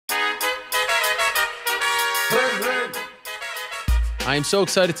I am so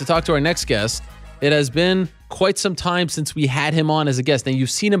excited to talk to our next guest. It has been quite some time since we had him on as a guest. Now,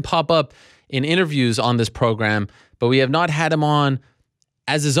 you've seen him pop up in interviews on this program, but we have not had him on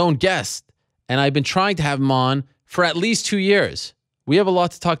as his own guest. And I've been trying to have him on for at least 2 years. We have a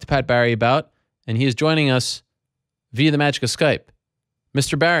lot to talk to Pat Barry about, and he is joining us via the magic of Skype.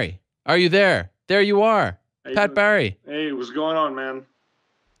 Mr. Barry, are you there? There you are. Hey, Pat Barry. Hey, what's going on, man?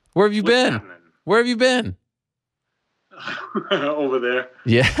 Where have you been? Happening? Where have you been? Over there.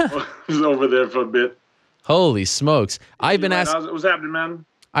 Yeah. I was over there for a bit. Holy smokes. I've been asking. What's happening, man?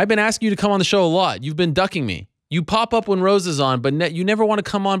 I've been asking you to come on the show a lot. You've been ducking me. You pop up when Rose is on, but you never want to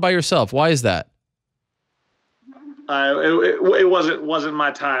come on by yourself. Why is that? It wasn't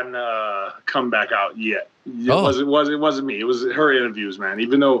my time to come back out yet. It wasn't me. It was her interviews, man.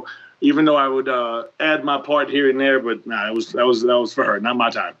 Even though I would add my part here and there, but nah, that was for her, not my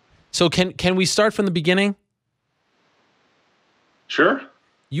time. So can we start from the beginning? Sure.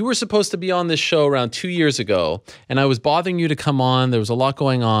 You were supposed to be on this show around 2 years ago, and I was bothering you to come on. There was a lot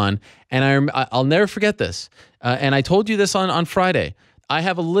going on, and I'll never forget this. And I told you this on Friday. I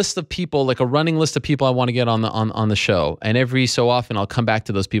have a list of people, like a running list of people I want to get on the show, and every so often I'll come back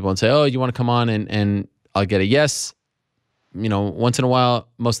to those people and say, "Oh, you want to come on?" And I'll get a yes. You know, once in a while,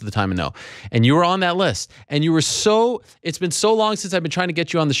 most of the time a no. And you were on that list. And you were it's been so long since I've been trying to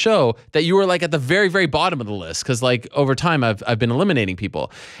get you on the show that you were like at the very, very bottom of the list. Cause like over time I've been eliminating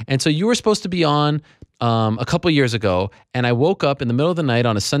people. And so you were supposed to be on a couple of years ago. And I woke up in the middle of the night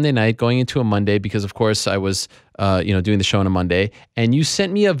on a Sunday night going into a Monday because of course I was, doing the show on a Monday. And you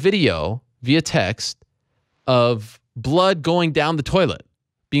sent me a video via text of blood going down the toilet,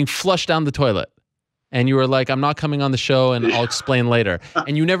 being flushed down the toilet. And you were like, I'm not coming on the show and I'll explain later.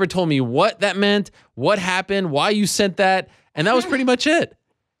 And you never told me what that meant, what happened, why you sent that. And that was pretty much it.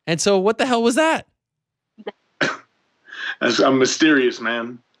 And so what the hell was that? I'm mysterious,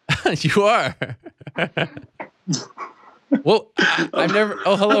 man. You are. Well, I've never.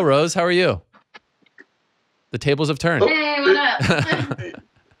 Oh, hello, Rose. How are you? The tables have turned. Hey, what up?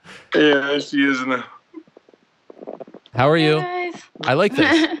 Yeah, she is. How are you? Hey, guys. I like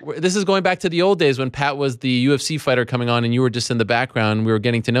this. This is going back to the old days when Pat was the UFC fighter coming on and you were just in the background and we were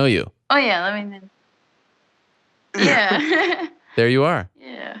getting to know you. Oh, yeah. Let me. Yeah. There you are.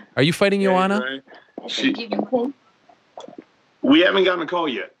 Yeah. Are you fighting Joanna? Right. I think you can play. We haven't gotten a call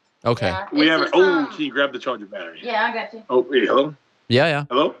yet. Okay. Yeah. We It's haven't. just, Oh, can you grab the charger battery? Yeah, I got you. Oh, hey, hello? Yeah.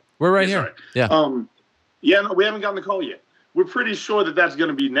 Hello? We're right Yeah, here. sorry. Yeah. Yeah, no, we haven't gotten the call yet. We're pretty sure that that's going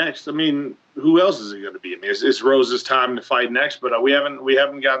to be next. I mean, who else is it going to be? I mean, it's Rose's time to fight next, but we haven't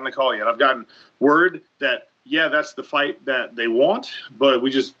gotten the call yet. I've gotten word that that's the fight that they want, but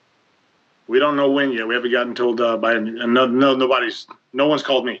we don't know when yet. We haven't gotten told by no one's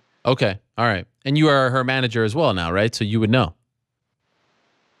called me. Okay. All right. And you are her manager as well now, right? So you would know.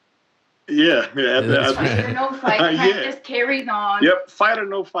 Yeah. Fight or no fight. Practice carries on. Yep. Fight or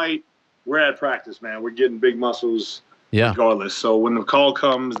no fight. We're at practice, man. We're getting big muscles. Yeah. Regardless. So when the call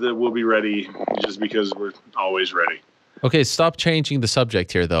comes, that we'll be ready just because we're always ready. Okay, stop changing the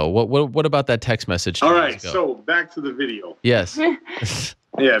subject here, though. What about that text message? All right, so back to the video. Yes.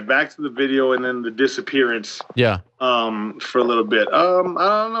 Yeah, back to the video and then the disappearance. Yeah. For a little bit. I don't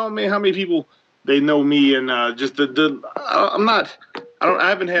know, man, how many people they know me and just I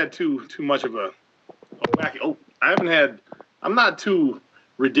haven't had too much of I'm not too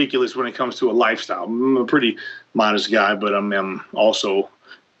ridiculous when it comes to a lifestyle. I'm a pretty modest guy, but I'm also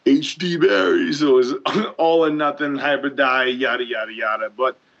HD Barry, so it's all or nothing, hybrid die, yada yada yada.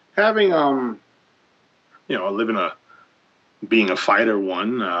 But having being a fighter,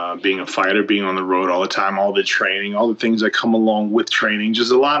 being a fighter, being on the road all the time, all the training, all the things that come along with training.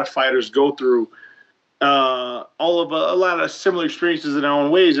 Just a lot of fighters go through a lot of similar experiences in their own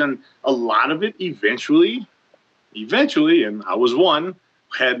ways, and a lot of it eventually, and I was one.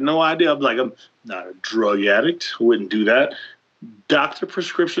 Had no idea. I'm not a drug addict. Wouldn't do that. Doctor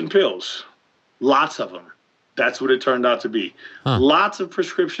prescription pills. Lots of them. That's what it turned out to be. Huh. Lots of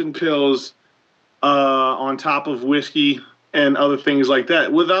prescription pills on top of whiskey and other things like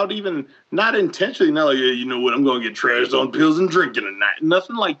that without even, not intentionally, not like, you know what, I'm going to get trashed on pills and drinking tonight.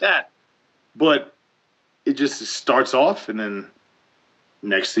 Nothing like that. But it just starts off and then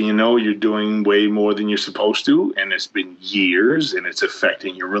next thing you know, you're doing way more than you're supposed to, and it's been years, and it's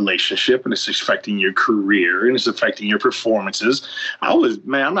affecting your relationship, and it's affecting your career, and it's affecting your performances. I'm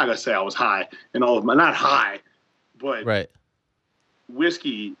not going to say I was high in all of my, not high, but right.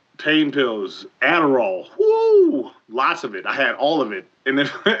 Whiskey, pain pills, Adderall, woo, lots of it. I had all of it. And then,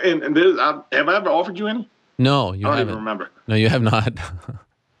 have I ever offered you any? No, you haven't. I don't even remember. No, you have not.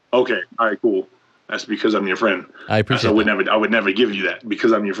 Okay, all right, cool. That's because I'm your friend. I appreciate I would never give you that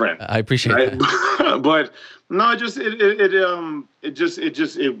because I'm your friend. I appreciate that. But no,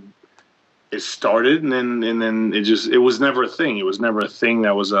 it started and then it was never a thing. It was never a thing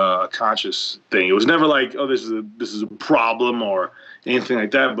that was a conscious thing. It was never like, oh, this is a problem or anything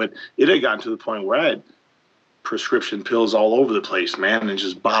like that. But it had gotten to the point where I had prescription pills all over the place, man, and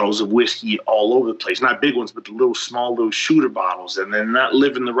just bottles of whiskey all over the place. Not big ones, but the little shooter bottles, and then not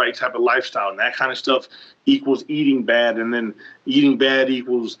living the right type of lifestyle. And that kind of stuff equals eating bad, and then eating bad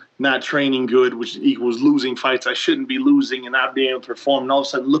equals not training good, which equals losing fights I shouldn't be losing and not being able to perform, and all of a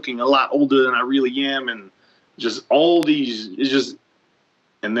sudden looking a lot older than I really am, and just all these,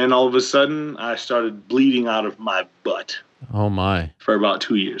 and then all of a sudden I started bleeding out of my butt. Oh my. For about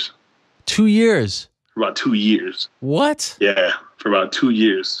 2 years. 2 years? For about 2 years. What? Yeah, for about 2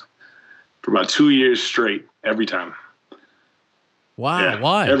 years. For about 2 years straight, every time. Wow, yeah,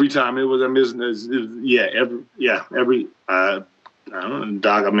 why? Every time it was a business. I don't know,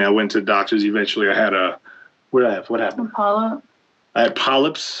 doc. I mean, I went to doctors eventually. I had what happened? Polyp. I had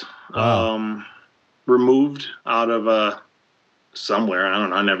polyps removed out of somewhere. I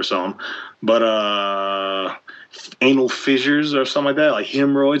don't know. I never saw them. But anal fissures or something like that, like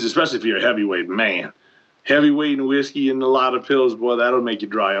hemorrhoids, especially if you're a heavyweight, man. Heavyweight and whiskey and a lot of pills, boy, that'll make you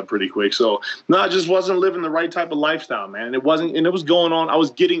dry up pretty quick. So, no, I just wasn't living the right type of lifestyle, man. It was going on. I was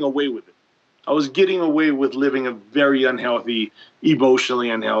getting away with it. I was getting away with living a very unhealthy,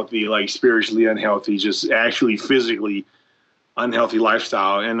 emotionally unhealthy, like spiritually unhealthy, just actually physically unhealthy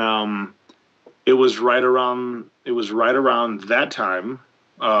lifestyle. And it was right around that time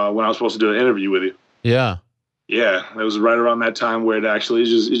when I was supposed to do an interview with you. Yeah. Yeah, it was right around that time where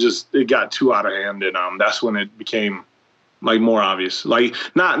it got too out of hand, and that's when it became like more obvious. Like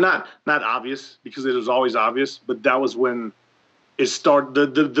not obvious because it was always obvious, but that was when it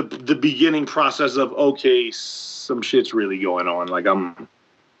started the beginning process of, okay, some shit's really going on. Like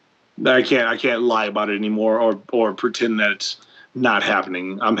I can't lie about it anymore or pretend that it's not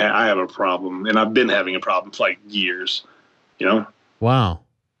happening. I have a problem, and I've been having a problem for like years. You know? Wow.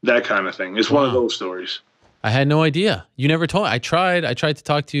 That kind of thing. It's one of those stories. I had no idea. You never told me. I tried to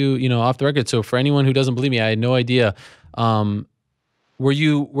talk to you, off the record. So for anyone who doesn't believe me, I had no idea. Were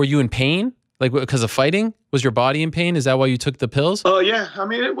you in pain? Like because of fighting? Was your body in pain? Is that why you took the pills? Oh yeah. I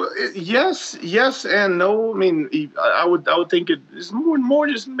mean, yes and no. I mean, I would think it's more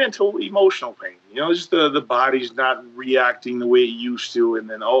just mental, emotional pain. Just the body's not reacting the way it used to, and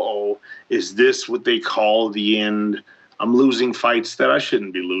then is this what they call the end? I'm losing fights that I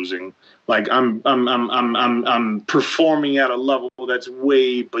shouldn't be losing. Like I'm performing at a level that's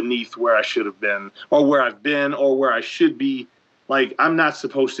way beneath where I should have been, or where I've been, or where I should be. Like I'm not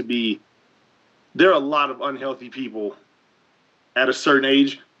supposed to be. There are a lot of unhealthy people at a certain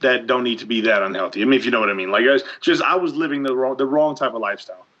age that don't need to be that unhealthy. I mean, if you know what I mean. Like I was living the wrong type of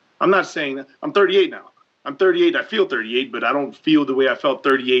lifestyle. I'm not saying that. I'm 38 now. I'm 38. I feel 38, but I don't feel the way I felt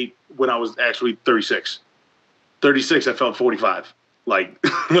 38 when I was actually 36. 36, I felt 45. Like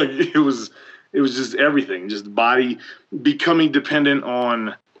it was just everything, just the body becoming dependent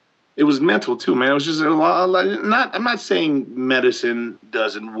on. It was mental too, man. It was just a lot. I'm not saying medicine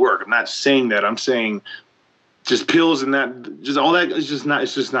doesn't work. I'm not saying that. I'm saying just pills and that, just all that. It's just not.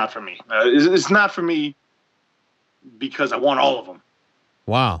 It's just not for me. It's not for me because I want all of them.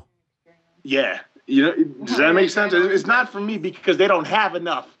 Wow. Yeah. Does that make sense? It's not for me because they don't have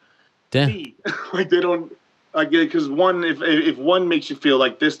enough. Damn. Like they don't. I get it, because if one makes you feel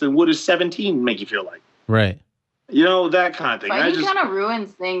like this, then what does 17 make you feel like? Right. That kind of thing. Fighting kind of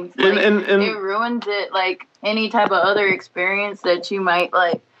ruins things. Like, it ruins it, like any type of other experience that you might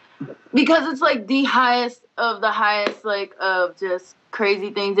like, because it's like the highest of the highest, like of just crazy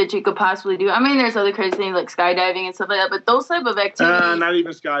things that you could possibly do. I mean, there's other crazy things like skydiving and stuff like that, but those type of activities. Not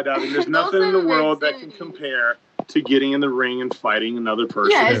even skydiving. There's nothing in the world that can compare to getting in the ring and fighting another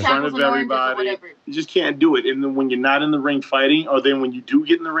person in front of everybody. You just can't do it. And then when you're not in the ring fighting, or then when you do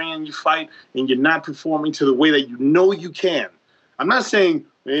get in the ring and you fight and you're not performing to the way that you can. I'm not saying,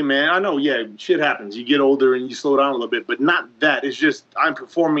 hey man, I know, yeah, shit happens. You get older and you slow down a little bit, but not that. It's just I'm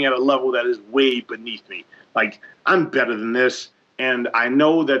performing at a level that is way beneath me. Like I'm better than this. And I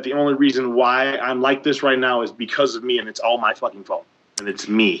know that the only reason why I'm like this right now is because of me, and it's all my fucking fault. And it's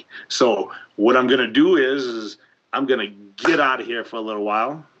me. So what I'm going to do is I'm going to get out of here for a little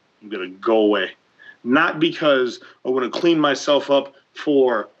while. I'm going to go away. Not because I want to clean myself up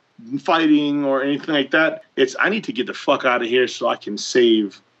for fighting or anything like that. It's I need to get the fuck out of here so I can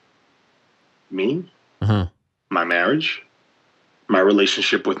save me, my marriage, my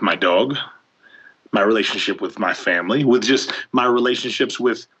relationship with my dog, my relationship with my family, with just my relationships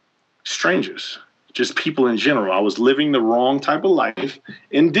with strangers. just people in general. I was living the wrong type of life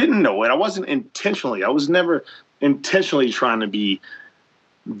and didn't know it. I was never intentionally trying to be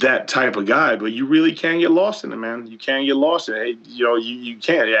that type of guy, but you really can get lost in it, man. You can get lost in it. You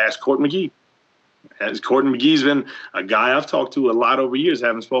can't. Ask Court McGee. Court McGee's been a guy I've talked to a lot over years.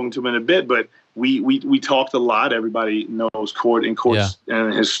 Haven't spoken to him in a bit, but we talked a lot. Everybody knows Court and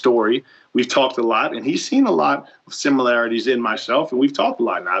and his story. We've talked a lot, and he's seen a lot of similarities in myself, and we've talked a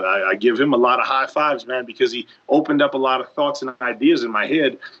lot. And I give him a lot of high fives, man, because he opened up a lot of thoughts and ideas in my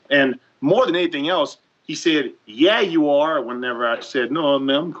head. And more than anything else, he said, "Yeah, you are." Whenever I said, "No,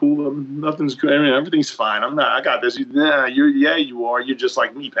 man, I'm cool. Nothing's good. I mean, everything's fine. I'm not. I got this." "Nah, yeah, you are. You're just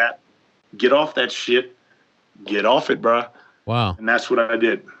like me, Pat. Get off that shit. Get off it, bruh." Wow. And that's what I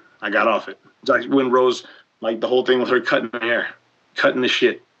did. I got off it. It's like when Rose, like the whole thing with her cutting my hair, cutting the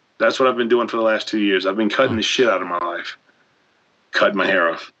shit. That's what I've been doing for the last 2 years. I've been cutting the shit out of my life. Cutting my hair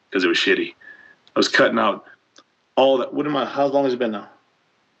off because it was shitty. I was cutting out all that. How long has it been now?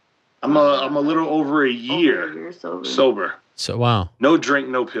 I'm a little over a year sober. So, wow. No drink,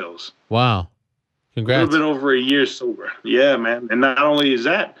 no pills. Wow. Congrats. A little bit over a year sober. Yeah, man. And not only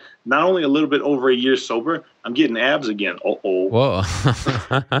a little bit over a year sober, I'm getting abs again. Uh-oh. Whoa.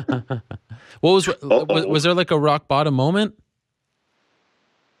 Was there like a rock bottom moment?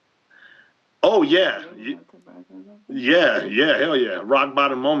 Oh, yeah. Yeah, hell yeah. Rock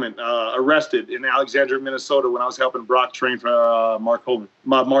bottom moment. Arrested in Alexandria, Minnesota when I was helping Brock train for Mark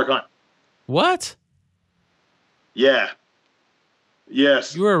Hunt. What? Yeah.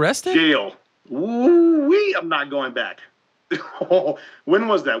 Yes. You were arrested? Jail. Woo-wee, I'm not going back. When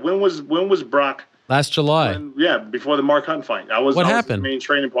was that? When was Brock? Last July. Before the Mark Hunt fight. What happened? His main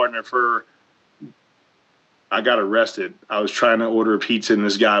training partner for. I got arrested. I was trying to order a pizza, and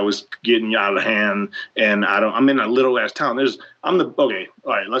this guy was getting out of hand. And I'm in a little ass town. Okay. All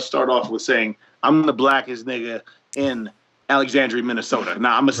right. Let's start off with saying I'm the blackest nigga in Alexandria, Minnesota.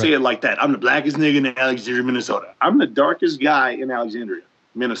 Now I'm gonna say it like that. I'm the blackest nigga in Alexandria, Minnesota. I'm the darkest guy in Alexandria,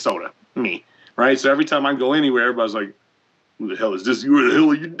 Minnesota. Me. Right. So every time I go anywhere, everybody's like, "Who the hell is this? What the hell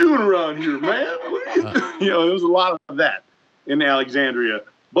are you doing around here, man?" There was a lot of that in Alexandria,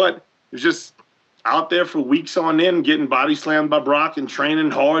 but it was just out there for weeks on end, getting body slammed by Brock and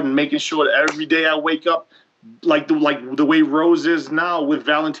training hard and making sure that every day I wake up like the way Rose is now with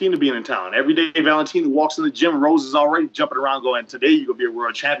Valentina being in town. Every day Valentina walks in the gym, Rose is already jumping around going, "Today you're going to be a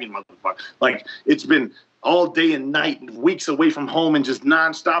world champion, motherfucker." Like, it's been all day and night, weeks away from home and just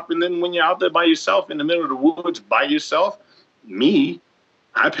nonstop. And then when you're out there by yourself in the middle of the woods by yourself, I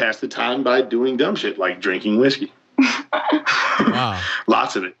pass the time by doing dumb shit like drinking whiskey. Wow.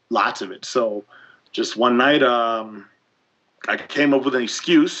 Lots of it. So just one night, I came up with an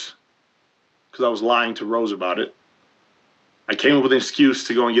excuse because I was lying to Rose about it. I came up with an excuse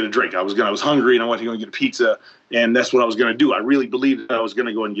to go and get a drink. I was hungry and I wanted to go and get a pizza, and that's what I was going to do. I really believed that I was going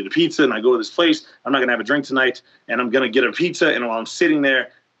to go and get a pizza, and I go to this place. I'm not going to have a drink tonight, and I'm going to get a pizza. And while I'm sitting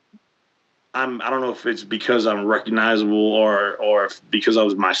there, I don't know if it's because I'm recognizable or if because I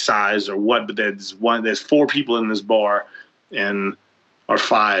was my size or what, but there's 4 people in this bar, or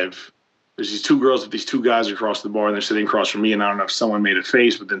 5. There's these 2 girls with these 2 guys across the bar, and they're sitting across from me, and I don't know if someone made a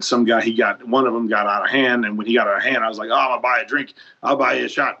face, but then some guy, one of them got out of hand, and when he got out of hand, I was like, "Oh, I'll buy a drink. I'll buy you a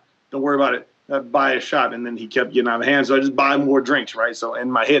shot. Don't worry about it. I'll buy a shot." And then he kept getting out of hand, so I just buy more drinks, right? So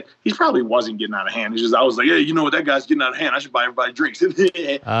in my head, he probably wasn't getting out of hand. It's just I was like, "Hey, you know what? That guy's getting out of hand. I should buy everybody drinks." So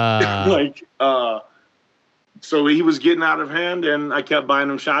he was getting out of hand, and I kept buying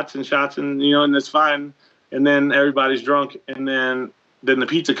him shots, and and it's fine. And then everybody's drunk, and then the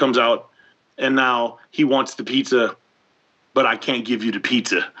pizza comes out. And now he wants the pizza, but I can't give you the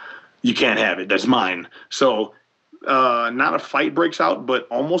pizza. You can't have it. That's mine. So not a fight breaks out, but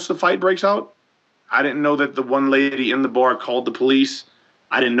almost a fight breaks out. I didn't know that the one lady in the bar called the police.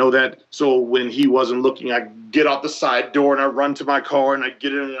 I didn't know that. So when he wasn't looking, I get out the side door and I run to my car and I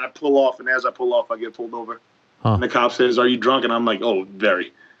get in and I pull off. And as I pull off, I get pulled over. Huh. And the cop says, "Are you drunk?" And I'm like, "Oh,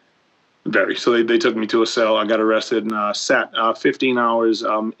 very. Very." So they took me to a cell. I got arrested and sat 15 hours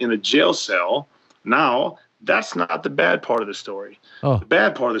in a jail cell. Now, that's not the bad part of the story. Oh. The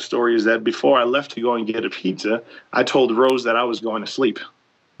bad part of the story is that before I left to go and get a pizza, I told Rose that I was going to sleep.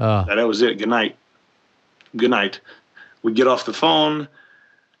 That was it. Good night. Good night. We get off the phone.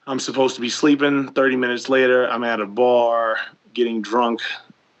 I'm supposed to be sleeping. 30 minutes later, I'm at a bar getting drunk,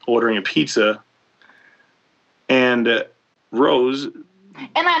 ordering a pizza. And Rose...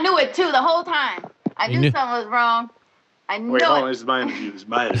 And I knew it, too, the whole time. I knew something was wrong. I knew it. Hold on. This is my interview.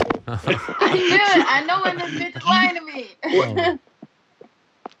 I knew it. I know when this bitch is lying to me.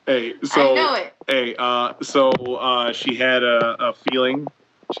 Hey, so... I know it. Hey, so she had a feeling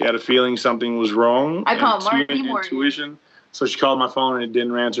She had a feeling something was wrong. I called Marty Morgan. Intuition. So she called my phone and it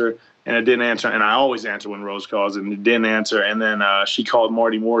didn't answer. And it didn't answer. And I always answer when Rose calls, and it didn't answer. And then she called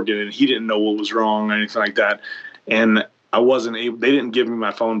Marty Morgan, and he didn't know what was wrong or anything like that. And I wasn't able. They didn't give me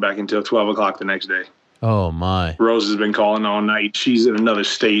my phone back until 12 o'clock the next day. Oh, my. Rose has been calling all night. She's in another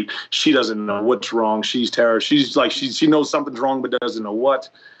state. She doesn't know what's wrong. She's terror. She's like, she knows something's wrong, but doesn't know what.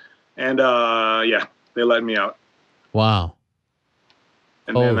 And, yeah, they let me out. Wow.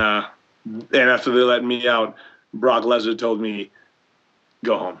 And then and after they let me out, Brock Lesnar told me,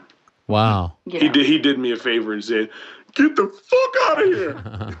 go home. Wow. He did me a favor and said, get the fuck out of here.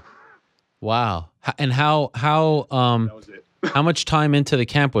 Wow. And how that was it. how much time into the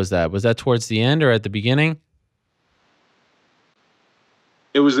camp was that? Was that towards the end or at the beginning?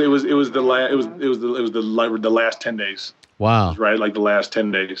 It was the last 10 days. Wow. It was right, like the last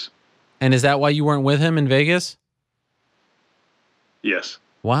 10 days. And is that why you weren't with him in Vegas? Yes.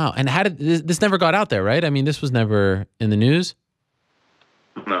 Wow. And how did this never got out there, right? I mean, this was never in the news.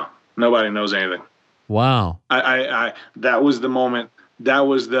 No, nobody knows anything. Wow. I that was the moment. That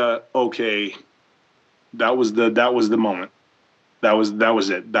was the okay. That was the moment. That was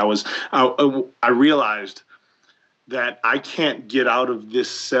it. That was I realized that I can't get out of this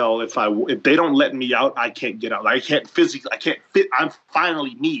cell if they don't let me out. I can't get out. I can't physically. I can't fit. I'm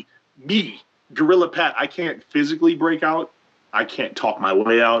finally me, Gorilla Pat. I can't physically break out. I can't talk my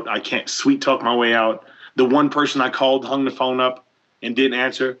way out. I can't sweet talk my way out. The one person I called hung the phone up and didn't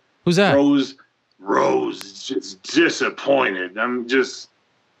answer. Who's that? Rose is just disappointed. I mean,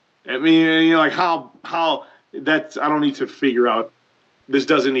 you know, like how that's, I don't need to figure out. This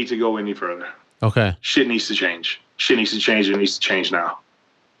doesn't need to go any further. Okay. Shit needs to change. Shit needs to change. It needs to change now.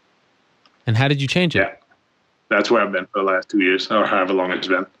 And how did you change it? Yeah. That's where I've been for the last 2 years, or however long it's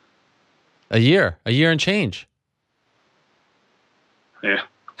been. A year and change. Yeah.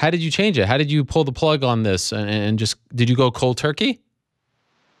 How did you change it? How did you pull the plug on this and just, did you go cold turkey?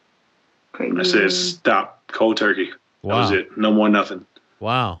 I said, stop, cold turkey. Wow. That was it. No more nothing.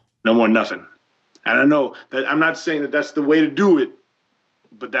 Wow. No more nothing. And I know that I'm not saying that that's the way to do it,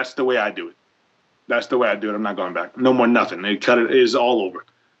 but that's the way I do it. That's the way I do it. I'm not going back. No more nothing. They cut it. It is all over.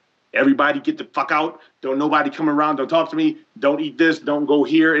 Everybody get the fuck out. Don't nobody come around. Don't talk to me. Don't eat this. Don't go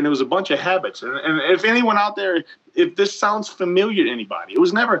here. And it was a bunch of habits. And if anyone out there, if this sounds familiar to anybody, it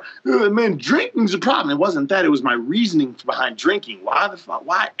was never, man, drinking's a problem. It wasn't that. It was my reasoning behind drinking. Why the fuck?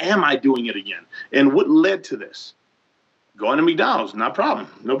 Why am I doing it again? And what led to this? Going to McDonald's, not a problem.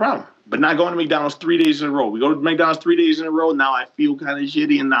 No problem. But not going to McDonald's 3 days in a row. We go to McDonald's 3 days in a row. Now I feel kind of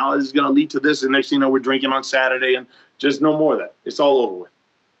shitty. And now it's going to lead to this. And next thing you know, we're drinking on Saturday. And just no more of that. It's all over with.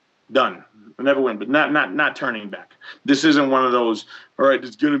 Done. I never win, but not turning back. This isn't one of those, all right,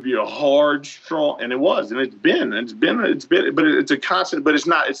 it's going to be a hard, strong, and it was, and it's been, but it's a constant, but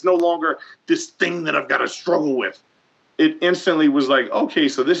it's no longer this thing that I've got to struggle with. It instantly was like, okay,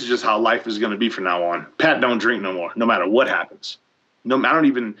 so this is just how life is going to be from now on. Pat don't drink no more, no matter what happens. No, I don't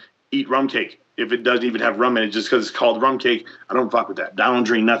even eat rum cake. If it doesn't even have rum in it, just because it's called rum cake, I don't fuck with that. I don't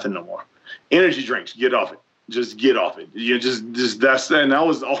drink nothing no more. Energy drinks, get off it. Just get off it. You just and that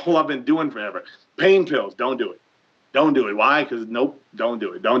was all I've been doing forever. Pain pills, don't do it. Don't do it. Why? Because nope, don't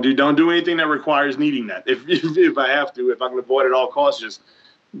do it. Don't do anything that requires needing that. If I have to, if I can avoid it at all costs, just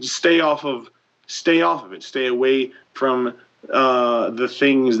stay off of it. Stay away from the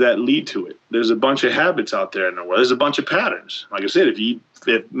things that lead to it. There's a bunch of habits out there in the world. There's a bunch of patterns. Like I said, if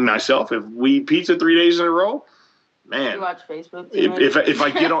we eat pizza 3 days in a row, man, you watch Facebook if I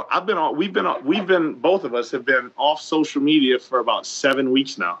get on, we've been both of us have been off social media for about 7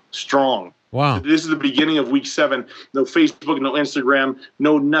 weeks now. Strong. Wow. This is the beginning of week 7. No Facebook, no Instagram,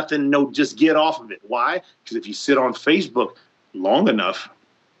 no nothing. No, just get off of it. Why? Because if you sit on Facebook long enough,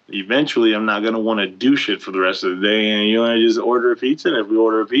 eventually I'm not going to want to do shit for the rest of the day. And you want to just order a pizza. And if we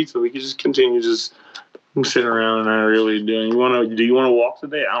order a pizza, we can just continue just sitting around and not really doing. Do you want to walk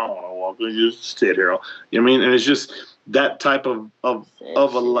today? I don't want to walk. We just sit here. You know what I mean? And it's just that type of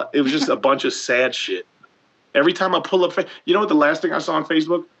it was just a bunch of sad shit. Every time I pull up, you know what the last thing I saw on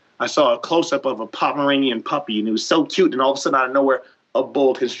Facebook? I saw a close-up of a Pomeranian puppy, and it was so cute. And all of a sudden, out of nowhere, a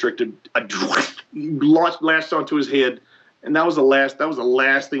boa constrictor latched onto his head, and that was the last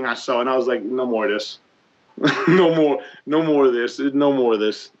thing I saw. And I was like, no more of this, no more of this, no more of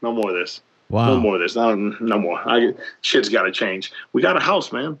this, no more of this. Wow. No more of this. No more. Shit's got to change. We got a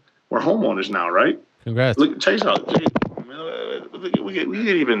house, man. We're homeowners now, right? Congrats. Look, Chase out. Where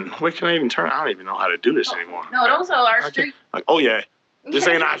can I even turn? I don't even know how to do this anymore. No, don't sell our street. Oh, yeah. This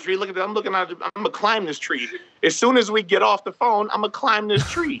ain't our tree. Look at that. I'm looking at it. I'm going to climb this tree. As soon as we get off the phone, I'm going to climb this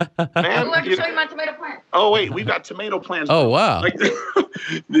tree. Man, I want to show you my tomato plant. Oh, wait. We got tomato plants. Oh, wow. Like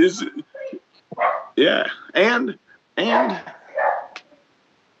this. Yeah. And now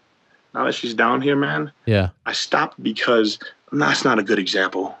that she's down here, man, yeah, I stopped because that's not a good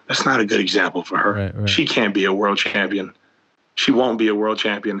example. That's not a good example for her. Right. She can't be a world champion. She won't be a world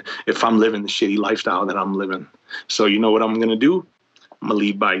champion if I'm living the shitty lifestyle that I'm living. So you know what I'm going to do? I'm going to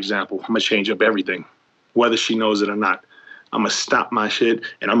lead by example. I'm going to change up everything, whether she knows it or not. I'm going to stop my shit,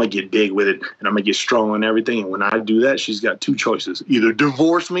 and I'm going to get big with it, and I'm going to get strong on everything. And when I do that, she's got two choices. Either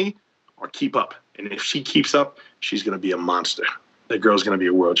divorce me or keep up. And if she keeps up, she's going to be a monster. That girl's going to be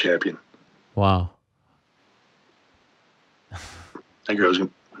a world champion. Wow. That girl's going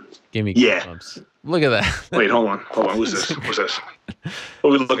to... Give me goosebumps. Look at that. Wait, hold on. What's this? What are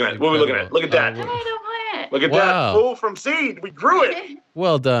we looking at? Look at that. Tomato plant. Look at that. Full from seed. We grew it.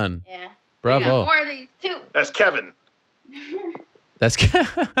 Well done. Yeah. Bravo. We got more of these too. That's Kevin. That's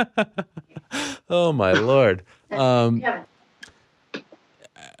oh my Lord. Kevin.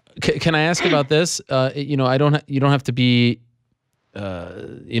 Can I ask about this? You don't have to be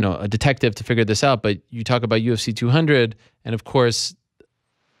a detective to figure this out, but you talk about UFC 200, and of course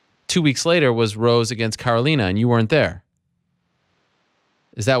 2 weeks later was Rose against Carolina, and you weren't there.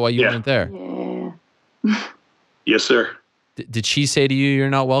 Is that why you weren't there? Yeah. Yes, sir. Did she say to you, "You're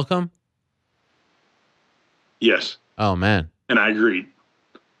not welcome"? Yes. Oh man. And I agreed.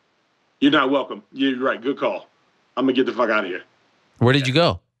 You're not welcome. You're right. Good call. I'm gonna get the fuck out of here. Where did you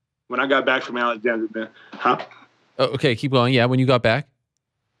go? When I got back from Alexandria, huh? Oh, okay, keep going. Yeah, when you got back.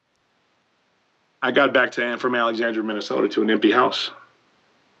 I got back from Alexandria, Minnesota, to an empty house.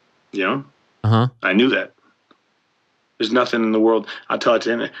 You know? Uh-huh. I knew that. There's nothing in the world. I'll tell it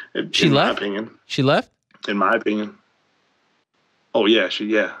to you. She left? My opinion. She left? In my opinion. Oh, yeah.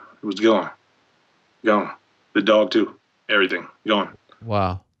 It was gone. Gone. The dog, too. Everything. Gone.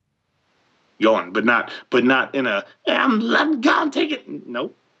 Wow. Gone. But not in a, I'm gone, take it.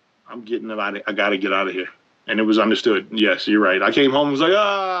 Nope. I'm getting out of, I got to get out of here. And it was understood. Yes, you're right. I came home and was like,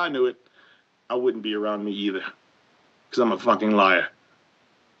 I knew it. I wouldn't be around me either. Because I'm a fucking liar.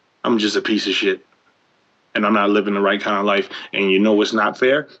 I'm just a piece of shit. And I'm not living the right kind of life. And you know what's not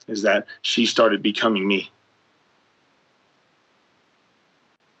fair is that she started becoming me.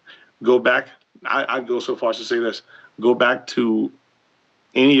 Go back. I'd go so far as to say this. Go back to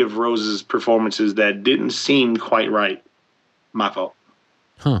any of Rose's performances that didn't seem quite right. My fault.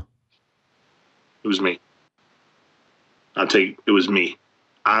 Huh. It was me. It was me.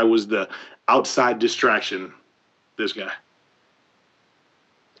 I was the outside distraction. This guy.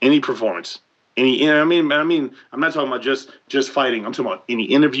 Any performance. I mean, I'm not talking about just fighting. I'm talking about any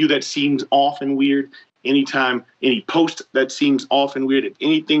interview that seems off and weird. Anytime, any post that seems off and weird. If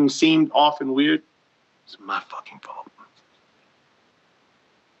anything seemed off and weird, it's my fucking fault.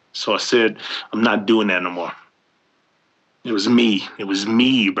 So I said, I'm not doing that no more. It was me. It was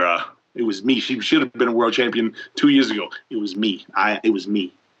me, bruh. It was me. She should have been a world champion 2 years ago. It was me. It was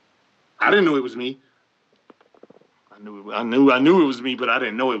me. I didn't know it was me. I knew it was me, but I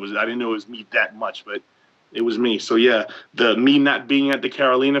didn't know it was me that much, but it was me. So yeah, the me not being at the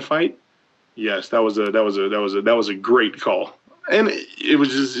Carolina fight, yes, that was a great call. And it was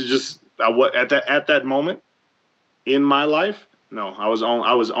just at that moment in my life, no, I was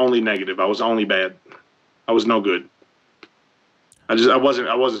only negative. I was only bad. I was no good. It just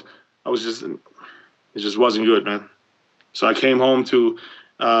wasn't good, man. So I came home to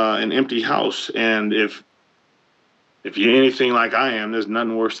an empty house, and if you're anything like I am, there's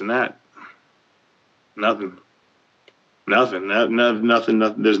nothing worse than that. Nothing.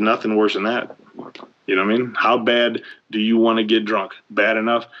 There's nothing worse than that. You know what I mean? How bad do you want to get drunk? Bad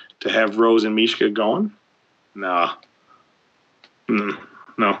enough to have Rose and Mishka going? Nah.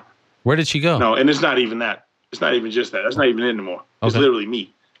 No. Where did she go? No, and it's not even that. It's not even just that. That's not even it anymore. Okay. It's literally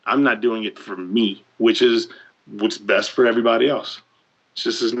me. I'm not doing it for me, which is what's best for everybody else. It's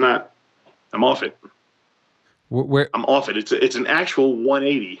just is not. I'm off it. Where I'm off it. It's an actual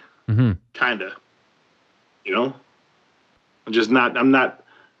 180, kind of. You know, I'm not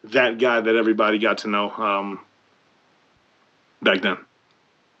that guy that everybody got to know back then.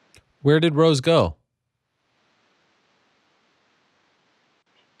 Where did Rose go?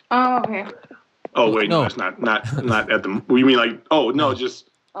 Oh, okay. Oh wait, no, that's not at the. You mean like? Oh no, just.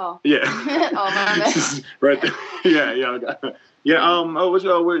 Oh. Yeah. Oh my bad. Right there. Yeah.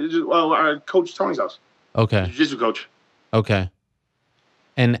 Our Coach Tony's house. Okay. Jiu-jitsu coach. Okay.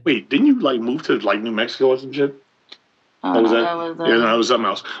 And wait, didn't you like move to like New Mexico or some shit? What was that? Yeah, no, it was something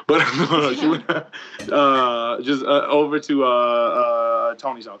else. But she went, just over to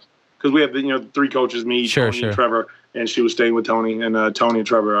Tony's house because we have the 3 coaches, me, Tony, and Trevor, and she was staying with Tony, and Tony and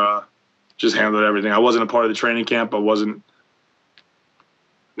Trevor just handled everything. I wasn't a part of the training camp. I wasn't.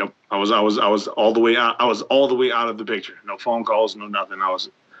 Nope. I was all the way out. I was all the way out of the picture. No phone calls, no nothing. I was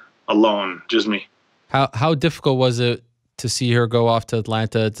alone, just me. How difficult was it to see her go off to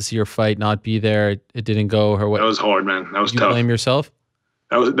Atlanta to see her fight, not be there? It didn't go her way. That was hard, man. That was tough. You blame yourself?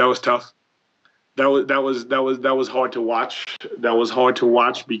 That was tough. That was hard to watch. That was hard to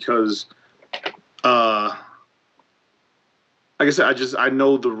watch because, like I said, I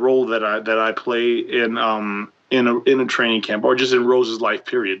know the role that I play in a training camp or just in Rose's life,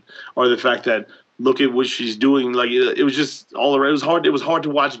 period, or the fact that look at what she's doing. Like it was just all around. It was hard. It was hard to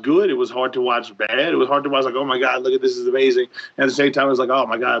watch good. It was hard to watch bad. It was hard to watch like, oh my God, look at this is amazing. And at the same time, it was like, oh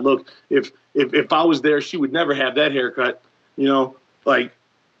my God, look, if I was there, she would never have that haircut. Like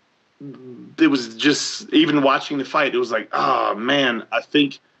it was just even watching the fight. It was like, oh man, I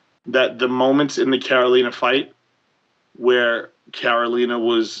think that the moments in the Carolina fight where Carolina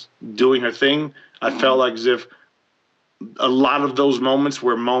was doing her thing, I felt like as if a lot of those moments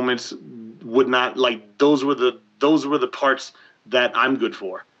were moments would not like those were the parts that I'm good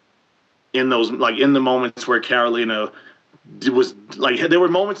for in those, like in the moments where Carolina was like, there were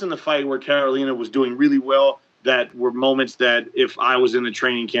moments in the fight where Carolina was doing really well that were moments that if I was in the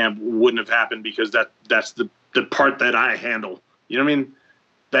training camp wouldn't have happened because that's the part that I handle. You know what I mean?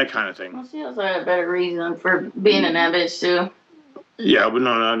 That kind of thing. Well, she also had a better reason for being in that bitch too. Yeah, but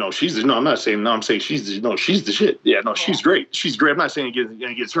no. I'm not saying no. I'm saying she's the shit. Yeah, no, she's great. She's great. I'm not saying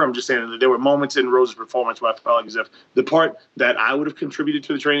against her. I'm just saying that there were moments in Rose's performance where I felt like as if the part that I would have contributed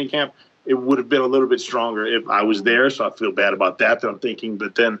to the training camp, it would have been a little bit stronger if I was there. So I feel bad about that. That I'm thinking,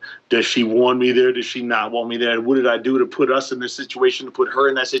 but then does she want me there? Does she not want me there? What did I do to put us in this situation? To put her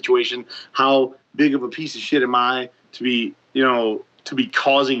in that situation? How big of a piece of shit am I to be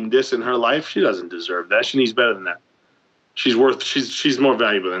causing this in her life? She doesn't deserve that. She needs better than that. She's more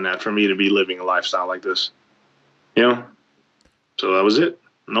valuable than that for me to be living a lifestyle like this. So that was it.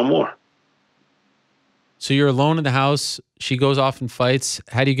 No more. So you're alone in the house. She goes off and fights.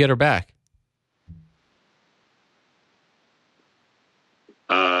 How do you get her back?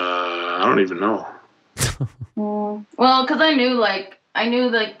 I don't even know. Well, because I knew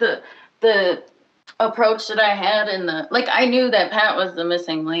the approach that I had I knew that Pat was the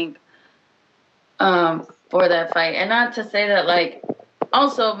missing link. For that fight, and not to say that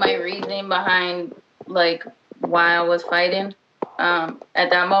also my reasoning behind why I was fighting at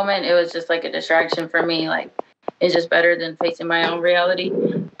that moment, it was just like a distraction for me. It's just better than facing my own reality.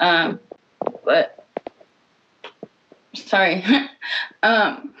 But sorry.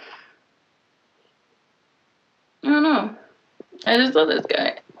 I don't know. I just love this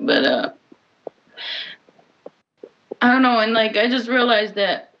guy, but I don't know. And I just realized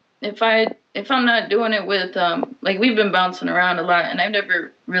that if I'm not doing it with, we've been bouncing around a lot, and I've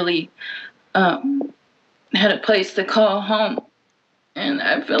never really had a place to call home. And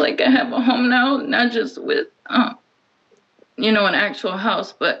I feel like I have a home now, not just with, an actual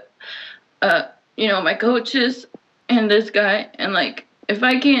house, but, my coaches and this guy. And, if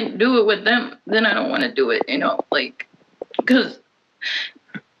I can't do it with them, then I don't want to do it, because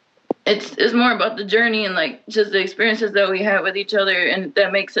it's more about the journey and, just the experiences that we have with each other, and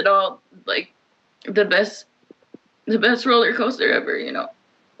that makes it all, the best roller coaster ever,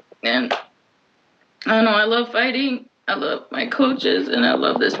 And I don't know, I love fighting, I love my coaches, and I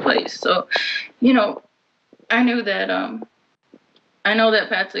love this place. So, I knew that I know that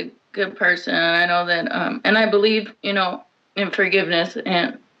Pat's a good person, and I know that and I believe, in forgiveness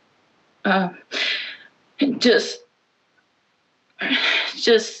and just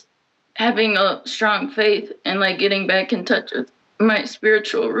having a strong faith and getting back in touch with my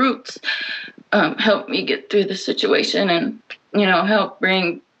spiritual roots helped me get through the situation and, help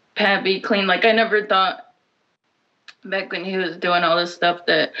bring Pat be clean. I never thought back when he was doing all this stuff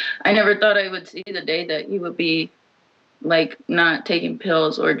that I never thought I would see the day that he would be not taking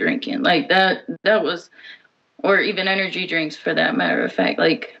pills or drinking that was, or even energy drinks for that matter of fact.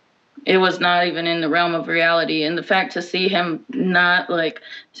 It was not even in the realm of reality. And the fact to see him not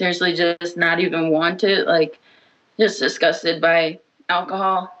seriously just not even want it, just disgusted by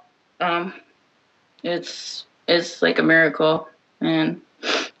alcohol. It's like a miracle, and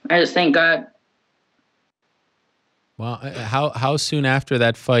I just thank God. Well, how soon after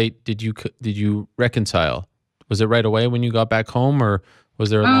that fight did you reconcile? Was it right away when you got back home, or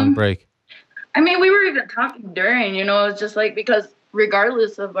was there a long break? I mean, we were even talking during. It's just because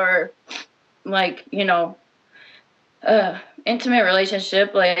regardless of our intimate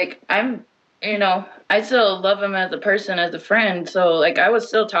relationship, I'm you know, I still love him as a person, as a friend. So like I was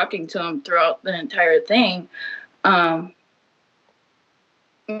still talking to him throughout the entire thing.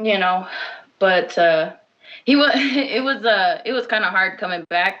 You know, but it was kind of hard coming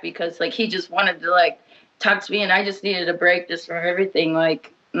back because like he just wanted to like talk to me, and I just needed a break just from everything,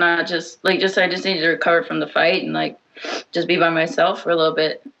 like not just like just I just needed to recover from the fight and like just be by myself for a little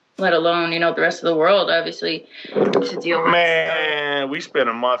bit, let alone, you know, the rest of the world obviously to deal with. Man, we spent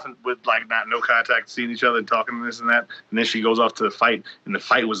a month with like no contact, seeing each other and talking and this and that, and then she goes off to the fight, and the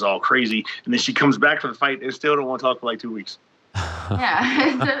fight was all crazy, and then she comes back for the fight and still don't want to talk for like 2 weeks.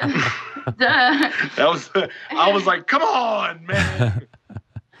 Yeah. I was like, come on, man.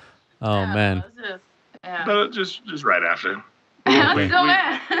 Oh, yeah, man. But just right after.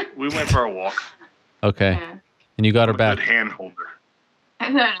 We went for a walk. Okay. Yeah. And you got her back. Good hand holder.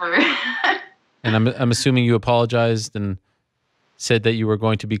 And I'm assuming you apologized and said that you were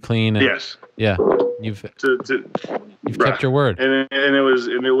going to be clean. And, yes. Yeah. You've kept your word. And it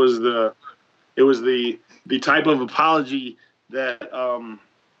was the type of apology that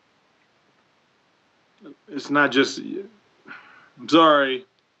it's not just I'm sorry,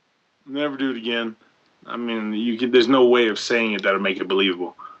 never do it again. I mean, there's no way of saying it that'll make it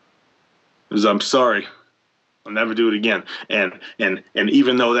believable. Because I'm sorry, I'll never do it again. And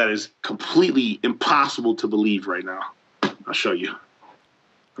even though that is completely impossible to believe right now, I'll show you.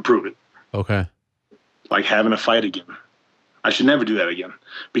 I'll prove it. Okay. Like having a fight again. I should never do that again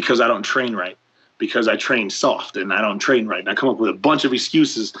because I don't train right. Because I train soft and I don't train right. And I come up with a bunch of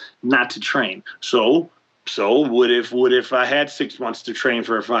excuses not to train. So what if I had 6 months to train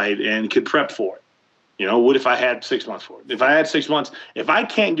for a fight and could prep for it? You know, what if I had 6 months for it? If I had 6 months, if I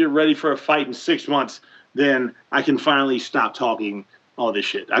can't get ready for a fight in 6 months, then I can finally stop talking all this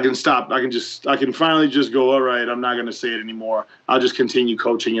shit. I can finally just go, all right, I'm not going to say it anymore. I'll just continue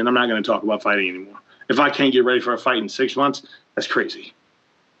coaching and I'm not going to talk about fighting anymore. If I can't get ready for a fight in 6 months, that's crazy.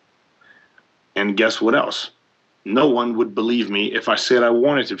 And guess what else? No one would believe me if I said I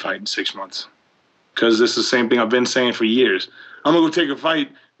wanted to fight in 6 months. Because this is the same thing I've been saying for years. I'm going to go take a fight.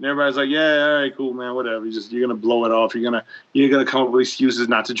 And everybody's like, yeah, all right, cool, man, whatever. You're going to blow it off. You're going to come up with excuses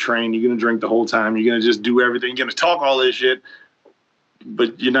not to train. You're going to drink the whole time. You're going to just do everything. You're going to talk all this shit.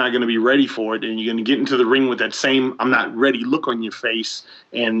 But you're not going to be ready for it. And you're going to get into the ring with that same I'm not ready look on your face.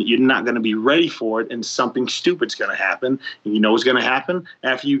 And you're not going to be ready for it. And something stupid's going to happen. And you know what's going to happen?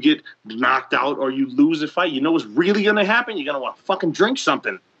 After you get knocked out or you lose a fight, you know what's really going to happen? You're going to want to fucking drink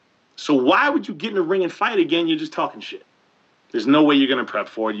something. So why would you get in the ring and fight again? You're just talking shit. There's no way you're going to prep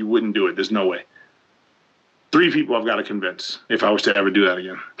for it. You wouldn't do it. There's no way. 3 people I've got to convince if I was to ever do that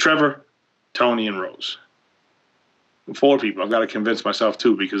again. Trevor, Tony, and Rose. 4 people I've got to convince myself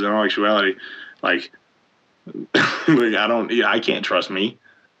too, because in all actuality, like I can't trust me.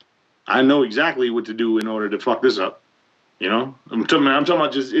 I know exactly what to do in order to fuck this up. You know, I'm talking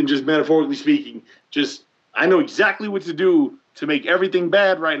about just metaphorically speaking. Just I know exactly what to do to make everything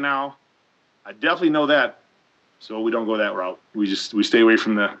bad right now. I definitely know that. So we don't go that route. We stay away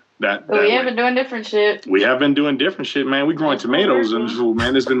from that. But we have been doing different shit. We have been doing different shit, man. We growing tomatoes and food,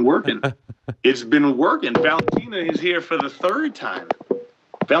 man. It's been working. It's been working. Valentina is here for the 3rd time.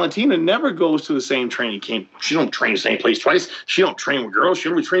 Valentina never goes to the same training camp. She don't train the same place twice. She don't train with girls. She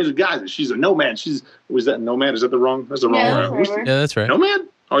only trains with guys. And she's a nomad. Was that nomad? Is that the wrong? That's the wrong word. Yeah, that's right. Nomad?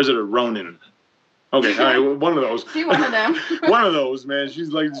 Or is it a Ronin? Okay, all right, one of those. She's one of them. One of those, man.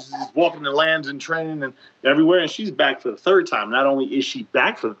 She's walking the lands and training and everywhere, and she's back for the 3rd time. Not only is she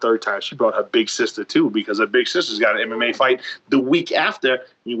back for the 3rd time, she brought her big sister too, because her big sister's got an MMA fight the week after.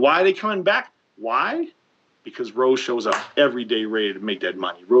 Why are they coming back? Why? Because Rose shows up every day ready to make that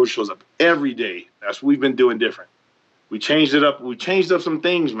money. Rose shows up every day. That's what we've been doing different. We changed it up. We changed up some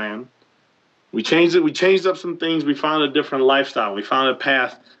things, man. We changed up some things. We found a different lifestyle. We found a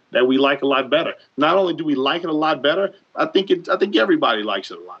path that we like a lot better. Not only do we like it a lot better, I think everybody likes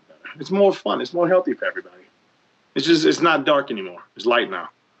it a lot better. It's more fun. It's more healthy for everybody. It's not dark anymore. It's light now.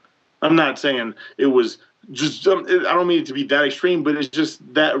 I'm not saying it was just. I don't mean it to be that extreme, but it's just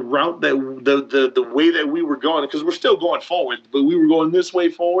that route that the way that we were going, because we're still going forward, but we were going this way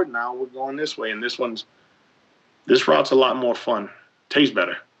forward. Now we're going this way, and this route's a lot more fun. Tastes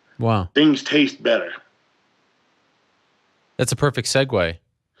better. Wow. Things taste better. That's a perfect segue.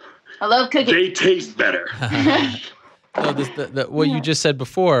 I love cooking. They taste better. No, what you just said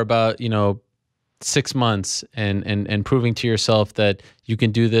before about 6 months and proving to yourself that you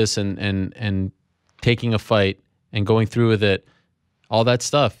can do this and taking a fight and going through with it, all that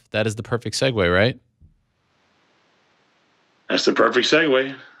stuff, that is the perfect segue, right? That's the perfect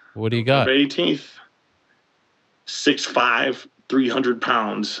segue. What do you got? November 18th, 6'5", 300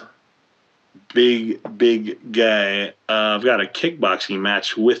 pounds, big guy. I've got a kickboxing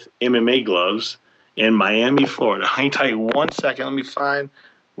match with MMA gloves in Miami, Florida. Hang tight 1 second. Let me find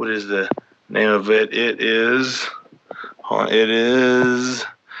what is the name of it. It is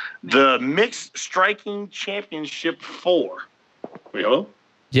the Mixed Striking Championship 4. Wait, hello?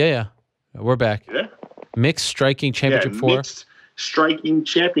 Yeah. We're back. Yeah. Mixed Striking Championship 4. Mixed Striking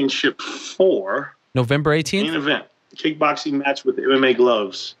Championship 4. November 18th? Main event. Kickboxing match with MMA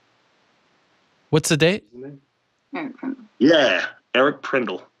gloves. What's the date? Yeah, Eric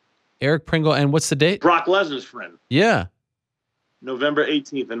Prindle. Eric Pringle, and what's the date? Brock Lesnar's friend. Yeah. November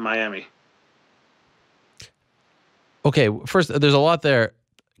 18th in Miami. Okay, first, there's a lot there.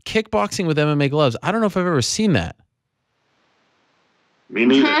 Kickboxing with MMA gloves. I don't know if I've ever seen that. Me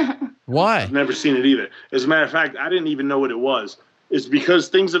neither. Why? I've never seen it either. As a matter of fact, I didn't even know what it was. It's because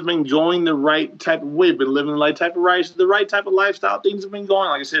things have been going the right type of way, been living the right type of lifestyle. Things have been going,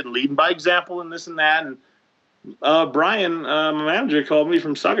 like I said, leading by example and this and that. And Brian, my manager, called me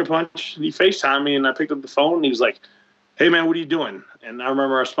from Sucker Punch. He FaceTimed me, and I picked up the phone, and he was like, "Hey, man, what are you doing?" And I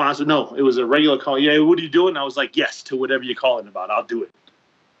remember our sponsor, no, it was a regular call. "Yeah, what are you doing?" And I was like, "Yes, to whatever you're calling about. I'll do it."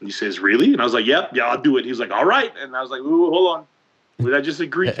 And he says, "Really?" And I was like, "Yep, yeah, I'll do it." He was like, "All right." And I was like, "Ooh, hold on. What did I just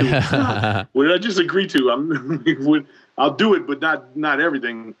agree to? What did I just agree to? I'll do it, but not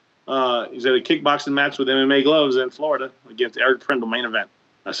everything." He's at a kickboxing match with MMA gloves in Florida against Eric Prindle, main event.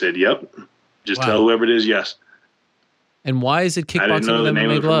 I said, "Yep." Just tell whoever it is, yes. And why is it kickboxing I didn't know with the MMA name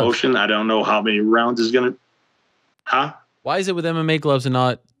of the gloves? promotion. I don't know how many rounds is going to... Huh? Why is it with MMA gloves and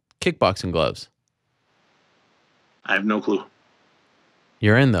not kickboxing gloves? I have no clue.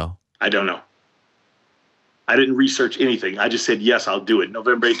 You're in, though. I don't know. I didn't research anything. I just said, yes, I'll do it.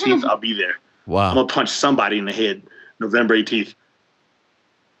 November 18th, I'll be there. Wow. I'm going to punch somebody in the head November 18th.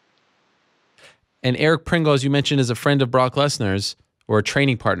 And Eric Pringle, as you mentioned, is a friend of Brock Lesnar's, or a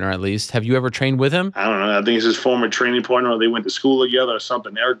training partner at least. Have you ever trained with him? I don't know. I think it's his former training partner, or they went to school together or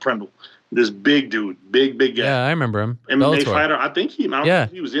something. Eric Prindle. This big dude. Big guy. Yeah, I remember him. MMA Bellator. fighter. I don't think he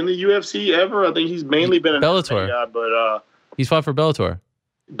was in the UFC ever. I think he's mainly been an Bellator. MMA guy, but he's fought for Bellator.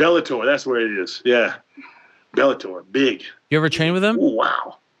 Bellator, that's where it is. Yeah. Bellator. Big. You ever train with him? Ooh,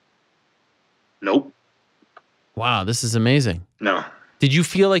 wow. Nope. Wow, this is amazing. No. Did you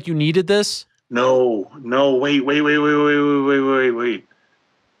feel like you needed this? No, wait.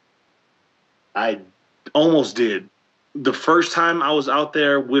 I almost did. The first time I was out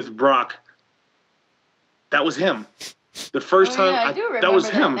there with Brock, that was him. The first time, that was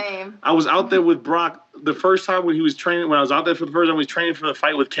him. Name. I was out there with Brock the first time when he was training, when I was out there for the first time, he was training for the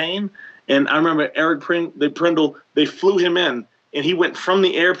fight with Kane. And I remember Eric Prindle, they flew him in, and he went from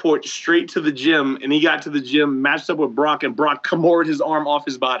the airport straight to the gym, and he got to the gym, matched up with Brock, and Brock Camored his arm off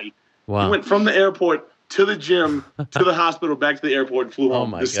his body. Wow. He went from the airport to the gym, to the hospital, back to the airport, and flew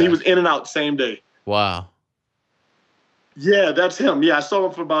home. He was in and out same day. Wow. Yeah, that's him. Yeah, I saw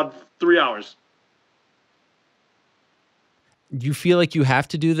him for about 3 hours. Do you feel like you have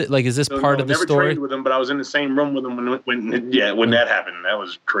to do that? Like, is this part of the story? I never trained with him, but I was in the same room with him when that happened. That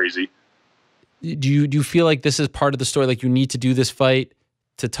was crazy. Do you feel like this is part of the story? Like, you need to do this fight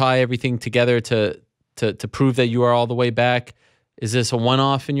to tie everything together to prove that you are all the way back? Is this a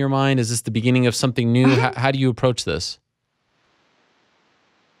one-off in your mind? Is this the beginning of something new? How do you approach this?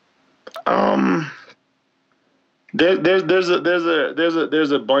 There's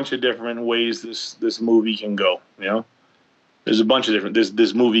a bunch of different ways this movie can go. You know, there's a bunch of different.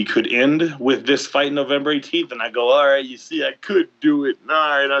 This movie could end with this fight November 18th, and I go, all right, you see, I could do it. All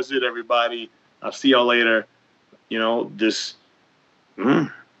right, that's it, everybody. I'll see y'all later. You know,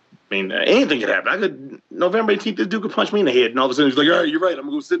 anything could happen. November 18th, this dude could punch me in the head, and all of a sudden he's like, all right, you're right. I'm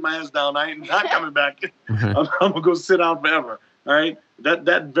going to go sit my ass down. I ain't not coming back. I'm going to go sit down forever. All right?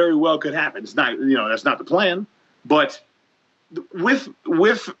 That very well could happen. It's not, that's not the plan. But with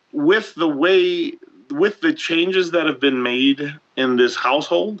the changes that have been made in this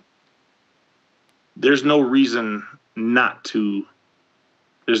household, there's no reason not to.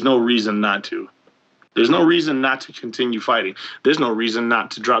 There's no reason not to. There's no reason not to continue fighting. There's no reason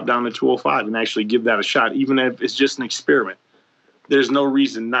not to drop down to 205 and actually give that a shot, even if it's just an experiment. There's no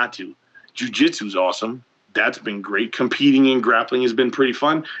reason not to. Jiu-jitsu's awesome. That's been great. Competing and grappling has been pretty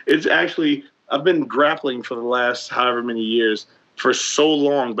fun. It's actually, I've been grappling for the last however many years for so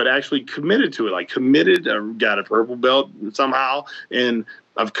long, but actually committed to it. I got a purple belt somehow, and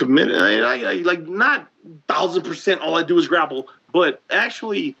I've committed. I like not 1,000% all I do is grapple, but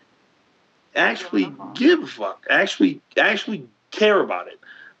actually give a fuck. Actually care about it.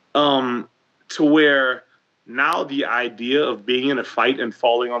 To where now the idea of being in a fight and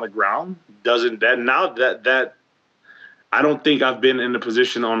falling on the ground I don't think I've been in a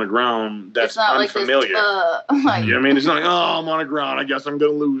position on the ground that's unfamiliar. Like this, you know what I mean? It's not like, oh, I'm on the ground. I guess I'm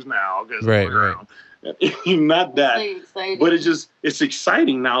going to lose now. Right. Not that. But it's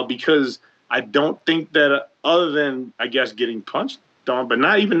exciting now because I don't think that other than, I guess, getting punched on, but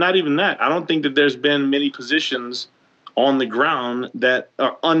not even that. I don't think that there's been many positions on the ground that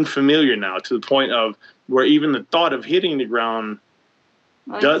are unfamiliar now, to the point of where even the thought of hitting the ground,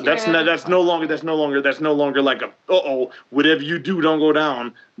 that's no longer like a whatever you do, don't go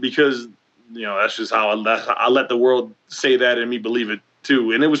down, because that's just how I let the world say that and me believe it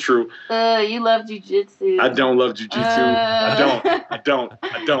too, and it was true. You love jiu-jitsu. I don't love jiu-jitsu. I don't.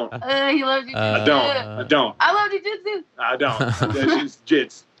 He loves jiu-jitsu. I don't. I love jiu-jitsu. I don't. That's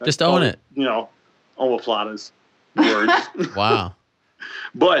jits. Just own it. Omoplatas. Words. Wow.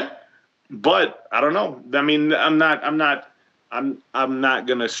 But I don't know. I mean, I'm not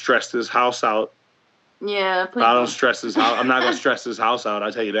gonna stress this house out. Yeah, please. I don't stress this house. I'm not gonna stress this house out.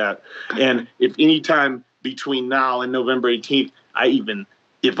 I'll tell you that. And if any time between now and November 18th,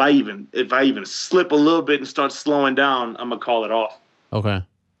 if I even slip a little bit and start slowing down, I'm gonna call it off. Okay.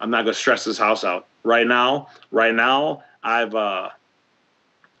 I'm not gonna stress this house out. Right now, I've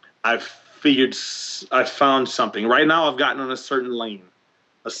found something. Right now, I've gotten on a certain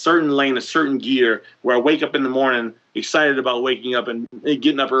gear where I wake up in the morning excited about waking up and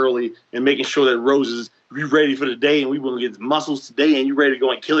getting up early and making sure that Rose is ready for the day and we want to get muscles today and you ready to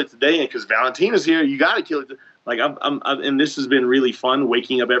go and kill it today. And because Valentina's here, you got to kill it. Like and this has been really fun,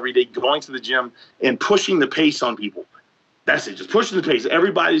 waking up every day, going to the gym and pushing the pace on people. That's it, just pushing the pace.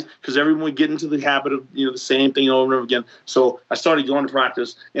 Because everyone would get into the habit of the same thing over and over again. So I started going to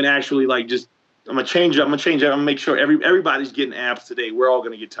practice and actually I'm gonna change it. I'm gonna make sure everybody's getting abs today. We're all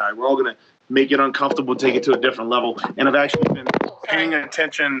gonna get tired. We're all gonna make it uncomfortable, take it to a different level. And I've actually been paying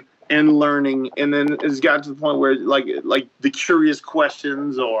attention and learning. And then it's gotten to the point where like the curious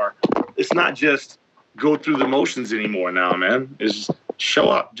questions, or it's not just go through the motions anymore now, man. It's just show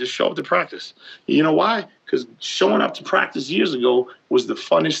up to practice. You know why? Because showing up to practice years ago was the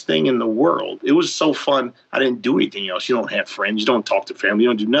funnest thing in the world. It was so fun. I didn't do anything else. You don't have friends. You don't talk to family. You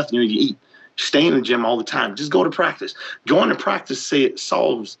don't do nothing. You need to eat. Stay in the gym all the time. Just go to practice. Going to practice, it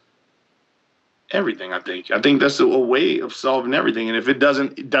solves everything, I think. I think that's a way of solving everything. And if it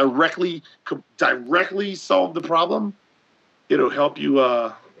doesn't directly solve the problem, it'll help you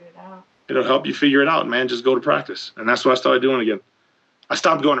figure it out, man. Just go to practice. And that's what I started doing again. I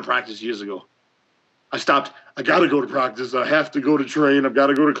stopped going to practice years ago. I got to go to practice. I have to go to train. I've got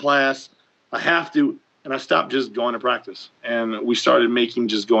to go to class. I have to. And I stopped just going to practice. And we started making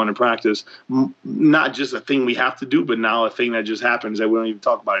just going to practice not just a thing we have to do, but now a thing that just happens that we don't even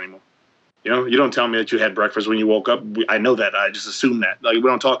talk about anymore. You don't tell me that you had breakfast when you woke up. I know that. I just assume that. Like, we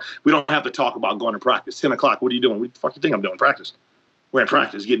don't have to talk about going to practice. 10 o'clock, what are you doing? What the fuck you think I'm doing? Practice. We're in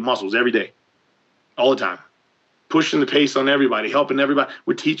practice, getting muscles every day, all the time. Pushing the pace on everybody, helping everybody.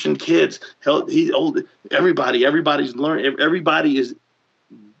 We're teaching kids. Everybody's learning.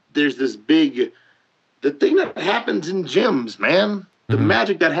 There's this big, the thing that happens in gyms, man. The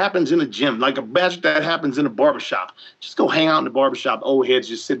magic that happens in a gym, like a magic that happens in a barbershop. Just go hang out in the barbershop. Old heads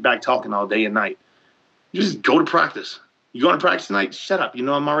just sit back talking all day and night. You just go to practice. You going to practice tonight? Shut up.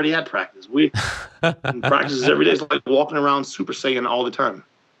 I'm already at practice. We practices every day. It's like walking around Super Saiyan all the time.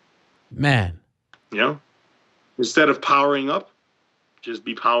 Man. Instead of powering up, just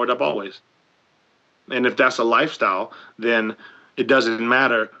be powered up always. And if that's a lifestyle, then it doesn't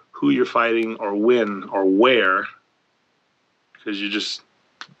matter who you're fighting or when or where, because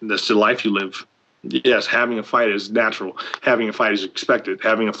that's the life you live. Yes, having a fight is natural. Having a fight is expected.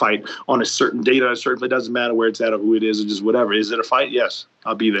 Having a fight on a certain date on a certain place, it doesn't matter where it's at or who it is or just whatever. Is it a fight? Yes,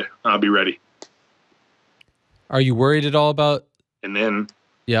 I'll be there. I'll be ready. Are you worried at all about? And then.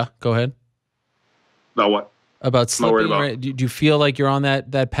 Yeah, go ahead. About what? About slipping, right? Do you feel like you're on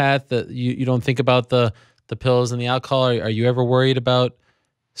that path that you don't think about the pills and the alcohol? Are you ever worried about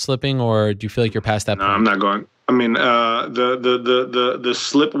slipping, or do you feel like you're past that point? No, I'm not going. I mean, the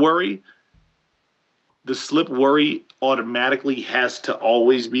slip worry. The slip worry automatically has to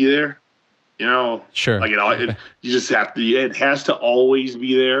always be there. Sure. Like you just have to. It has to always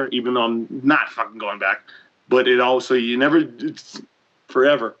be there, even though I'm not fucking going back. But it also it's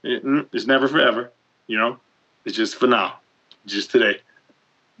forever. It's never forever. It's just for now, just today.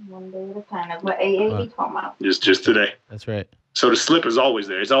 One day at a time. That's what AA be talking about. Just today. That's right. So the slip is always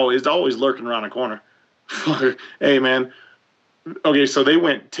there. It's always lurking around the corner. Hey, man. Okay, so they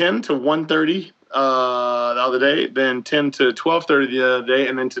went 10 to 1:30 the other day, then 10 to 12:30 the other day,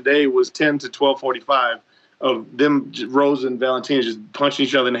 and then today was 10 to 12:45 of them, Rose and Valentina, just punching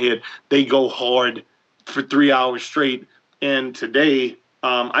each other in the head. They go hard for 3 hours straight, And today,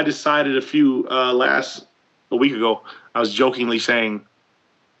 I decided a week ago, I was jokingly saying,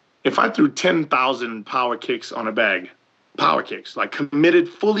 if I threw 10,000 power kicks on a bag, power kicks, like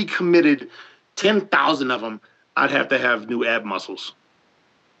fully committed, 10,000 of them, I'd have to have new ab muscles.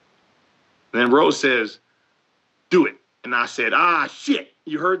 And then Rose says, do it. And I said, shit,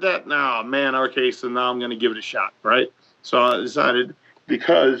 you heard that? No, man, okay, so now I'm going to give it a shot, right? So I decided,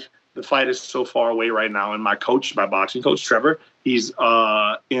 because the fight is so far away right now, and my boxing coach, Trevor, he's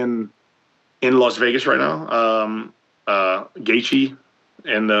in Las Vegas right now, Gaethje,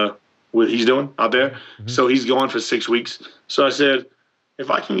 and what he's doing out there. Mm-hmm. So he's going for 6 weeks. So I said, if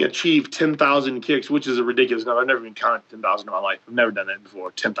I can achieve 10,000 kicks, which is a ridiculous number, I've never even counted 10,000 in my life. I've never done that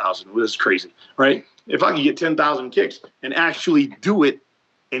before. 10,000, this is crazy, right? If I can get 10,000 kicks and actually do it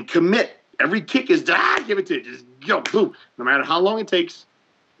and commit, every kick is give it to you, just go, boom, no matter how long it takes,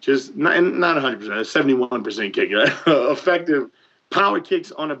 just not 100%, 71% kick, right? Effective power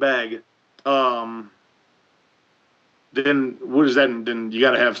kicks on a bag. Then what is that? Then you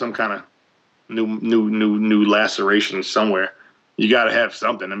got to have some kind of new laceration somewhere. You got to have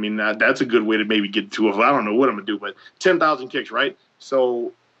something. I mean, that's a good way to maybe get to it. I don't know what I'm gonna do, but 10,000 kicks, right?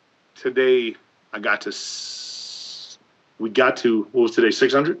 So today we got to what was today?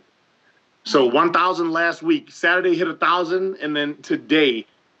 600. So 1,000 last week. Saturday hit 1,000, and then today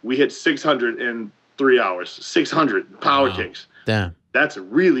we hit 600 in 3 hours. 600 power kicks. Damn. That's a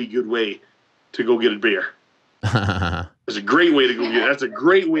really good way to go get a beer. That's a great way to go get. That's a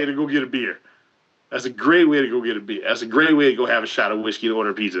great way to go get a beer. That's a great way to go get a beer. That's a great way to go have a shot of whiskey and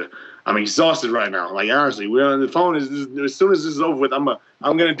order pizza. I'm exhausted right now. Like, honestly, we're on the phone. As soon as this is over with, I'm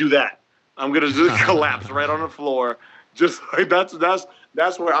gonna do that. I'm gonna just collapse right on the floor. Just like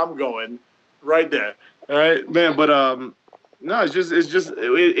that's where I'm going, right there. All right, man. But no, it's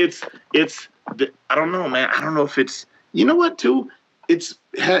I don't know, man. I don't know if it's, you know what, too. It's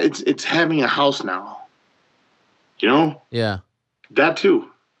having a house now. You know? Yeah. That too.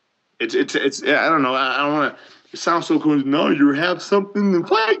 It's I don't know. I don't want to. It sounds so cool. No, you have something to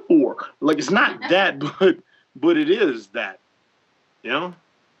fight for. Like, it's not that, but it is that. You know?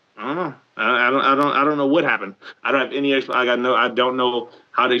 I don't know. I don't know what happened. I don't have any I don't know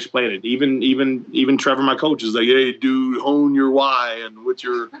how to explain it. Even Trevor, my coach, is like, hey, dude, hone your why and what's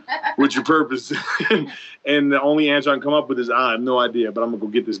your purpose. And the only answer I can come up with is, I have no idea, but I'm gonna go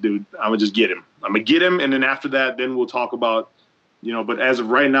get this dude. I'm gonna just get him. I'm gonna get him, and then after that, then we'll talk about, you know. But as of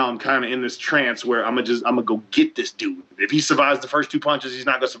right now, I'm kind of in this trance where I'm gonna go get this dude. If he survives the first 2 punches, he's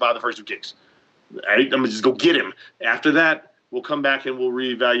not gonna survive the first 2 kicks. All right? I'm gonna just go get him. After that, we'll come back and we'll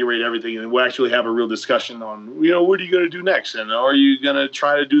reevaluate everything, and we'll actually have a real discussion on, you know, what are you going to do next? And are you going to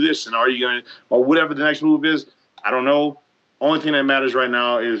try to do this? And are you going to, or whatever the next move is? I don't know. Only thing that matters right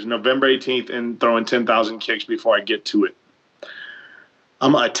now is November 18th and throwing 10,000 kicks before I get to it.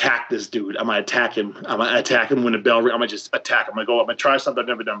 I'm going to attack this dude. I'm going to attack him. I'm going to attack him when the bell rings. I'm going to just attack him. I'm going to try something I've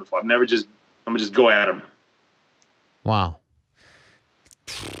never done before. I'm going to just go at him. Wow.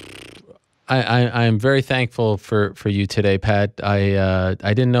 I am very thankful for you today, Pat. I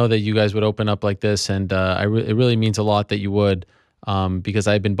didn't know that you guys would open up like this, and it really means a lot that you would, because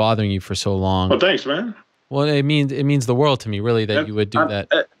I've been bothering you for so long. Well, thanks, man. Well, it means the world to me, really, that you would do that.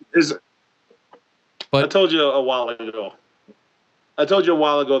 But I told you a while ago.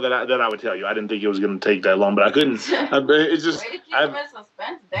 that I would tell you. I didn't think it was going to take that long, but I couldn't. It's just. Way to keep him in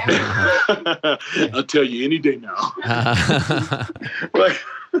suspense, damn. I'll tell you any day now.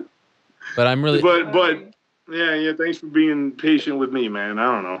 But I'm really. But yeah. Thanks for being patient with me, man.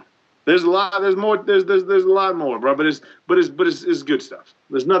 I don't know. There's a lot. There's more. There's a lot more, bro. But it's good stuff.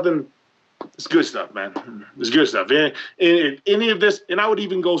 There's nothing. It's good stuff, man. It's good stuff. And any of this, and I would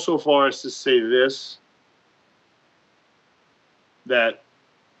even go so far as to say this, that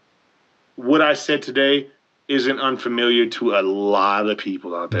what I said today isn't unfamiliar to a lot of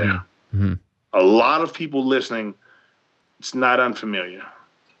people out there. Mm-hmm. A lot of people listening, it's not unfamiliar.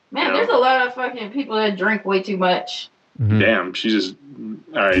 Man, there's a lot of fucking people that drink way too much. Mm-hmm. Damn, she just,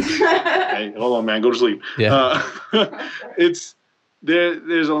 all right. Hey, hold on, man, go to sleep. Yeah.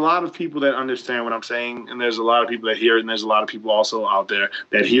 There's a lot of people that understand what I'm saying, and there's a lot of people that hear it, and there's a lot of people also out there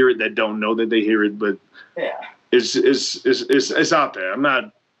that hear it that don't know that they hear it, but yeah. It's out there. I'm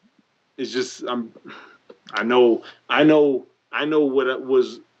not. It's just I know what it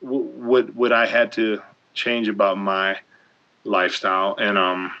was. What I had to change about my lifestyle,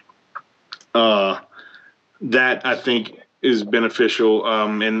 and that I think is beneficial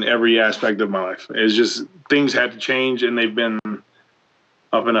in every aspect of my life. It's just things had to change, and they've been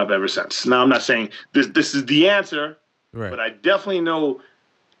up and up ever since. Now I'm not saying this is the answer, right, but I definitely know.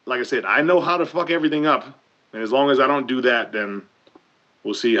 Like I said, I know how to fuck everything up. And as long as I don't do that, then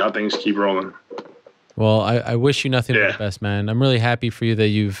we'll see how things keep rolling. Well, I wish you nothing but the best, man. I'm really happy for you that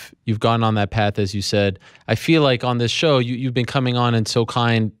you've gone on that path, as you said. I feel like on this show, you've been coming on and so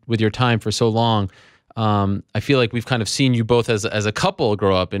kind with your time for so long. I feel like we've kind of seen you both as a couple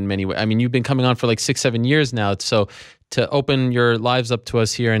grow up in many ways. I mean, you've been coming on for like 6-7 years now. So to open your lives up to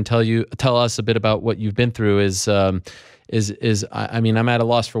us here and tell us a bit about what you've been through is I mean, I'm at a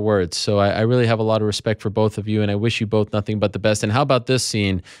loss for words. So I really have a lot of respect for both of you, and I wish you both nothing but the best. And how about this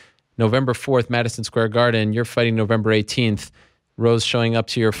scene? November 4th, Madison Square Garden. You're fighting November 18th. Rose showing up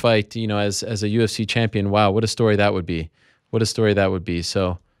to your fight, as a UFC champion. Wow, what a story that would be. What a story that would be.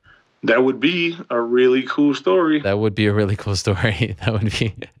 So that would be a really cool story. That would be a really cool story. That'd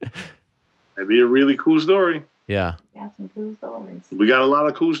be a really cool story. Yeah. Got some cool stories. We got a lot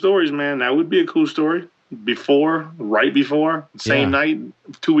of cool stories, man. That would be a cool story. Right before, same night,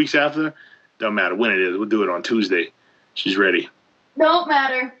 2 weeks after. Don't matter when it is. We'll do it on Tuesday. She's ready. Don't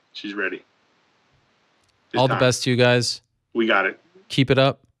matter. She's ready. All the best to you guys. We got it. Keep it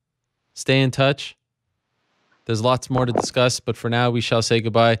up. Stay in touch. There's lots more to discuss, but for now, we shall say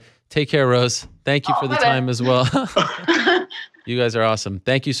goodbye. Take care, Rose. Thank you for the time as well. You guys are awesome.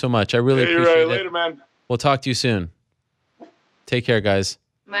 Thank you so much. I really appreciate it. Later, man. We'll talk to you soon. Take care, guys.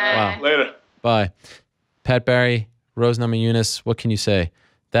 Bye. Wow. Later. Bye. Pat Barry, Rose Namajunas, what can you say?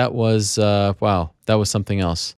 That was, wow, that was something else.